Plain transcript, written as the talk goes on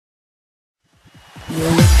Your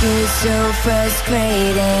look is so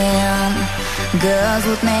frustrating. Girls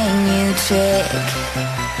would make you chick.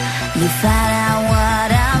 You find out what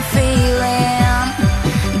I'm feeling.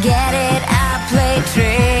 Get it, I play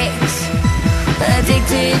tricks.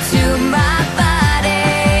 Addicted to my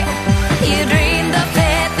body. You dreamed of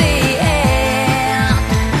it, the end.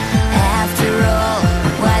 After all,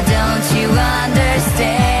 why don't you understand?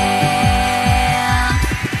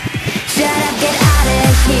 Shut up, get out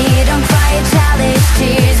of here. Don't cry your childish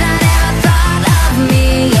tears. I never thought of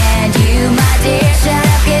me and you, my dear. Shut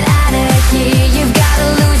up, get out of here. You've gotta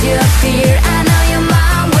lose your fear. I know your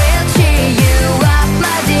mom will cheer you up,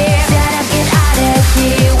 my dear. Shut up, get out of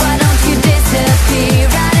here. Why don't you disappear?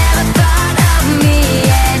 I never thought of me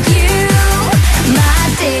and you, my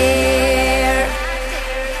dear.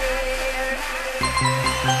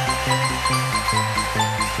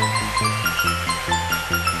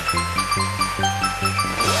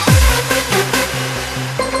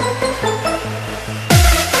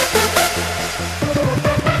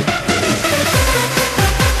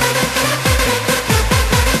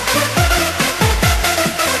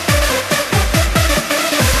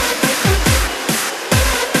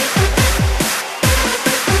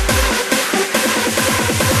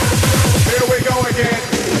 Here we go again.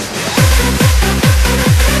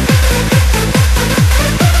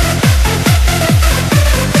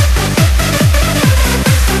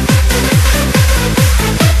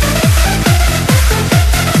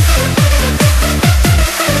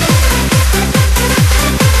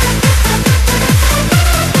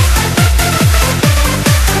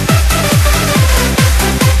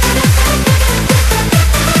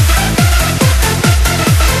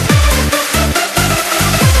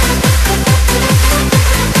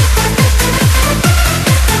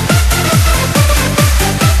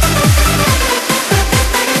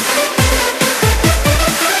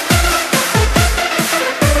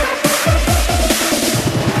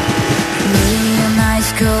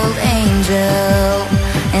 Cold angel,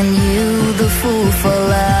 and you the fool for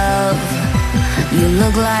love. You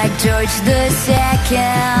look like George II.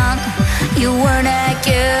 You were not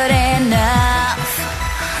good enough.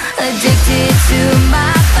 Addicted to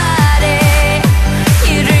my body.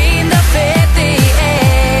 You dreamed of it, the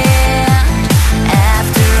end.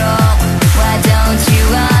 After all, why don't you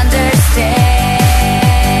understand?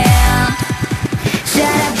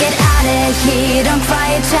 Shut up, get out of here. Don't cry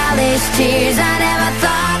your childish tears. I never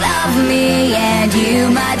thought of me and you,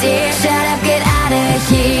 my dear. Shut up, get out of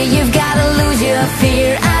here. You've gotta lose your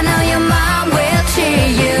fear. I know your mom will cheer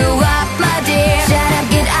you up, my dear. Shut up,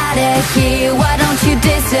 get out of here. Why don't you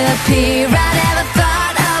disappear? I never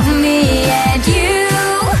thought of me and you,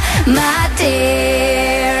 my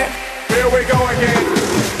dear. Here we go again.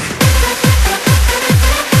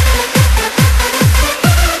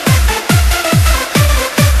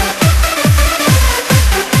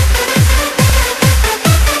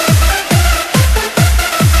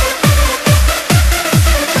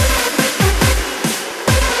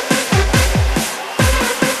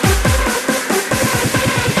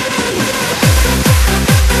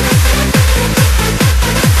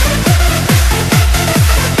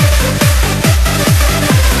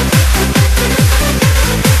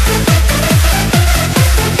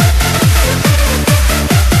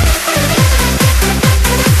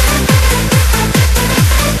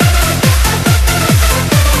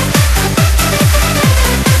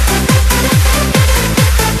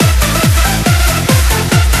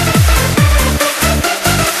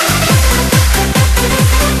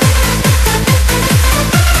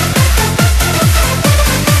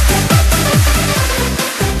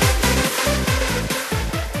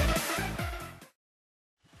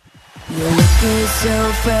 Your look is so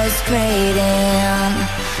frustrating.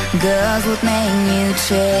 Girls would make you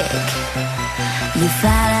chick. You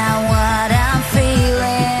find